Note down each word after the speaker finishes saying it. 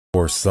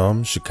For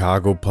some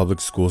Chicago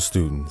public school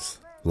students,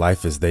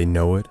 life as they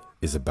know it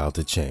is about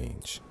to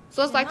change.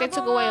 So it's like they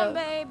took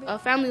away a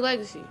family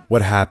legacy.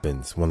 What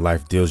happens when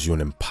life deals you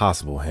an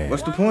impossible hand?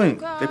 What's the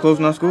point? They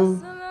closing our school?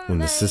 When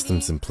the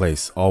systems in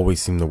place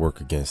always seem to work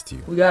against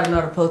you. We got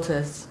another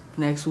protest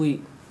next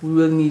week. We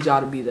really need y'all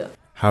to be there.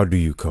 How do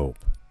you cope?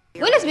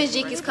 When is Miss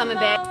Jeekins coming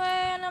back?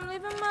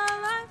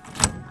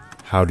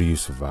 How do you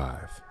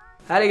survive?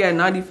 How they got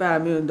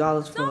 $95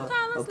 million for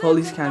a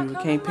police county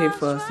who can't pay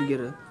for us to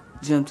get a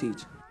gym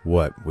teacher?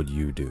 What would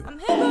you do?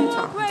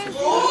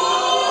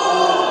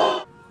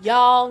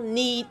 Y'all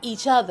need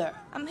each other.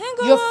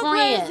 You're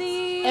friends,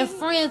 and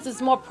friends is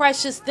more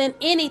precious than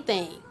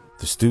anything.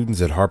 The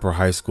students at Harper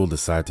High School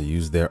decide to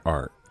use their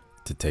art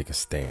to take a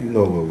stand. You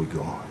know where we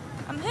going.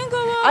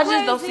 I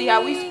just don't see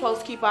how we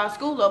supposed to keep our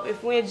school up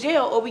if we're in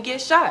jail or we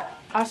get shot.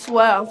 I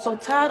swear, I'm so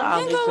tired of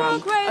all this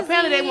drama.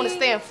 Apparently they want to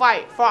stay and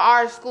fight for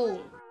our school.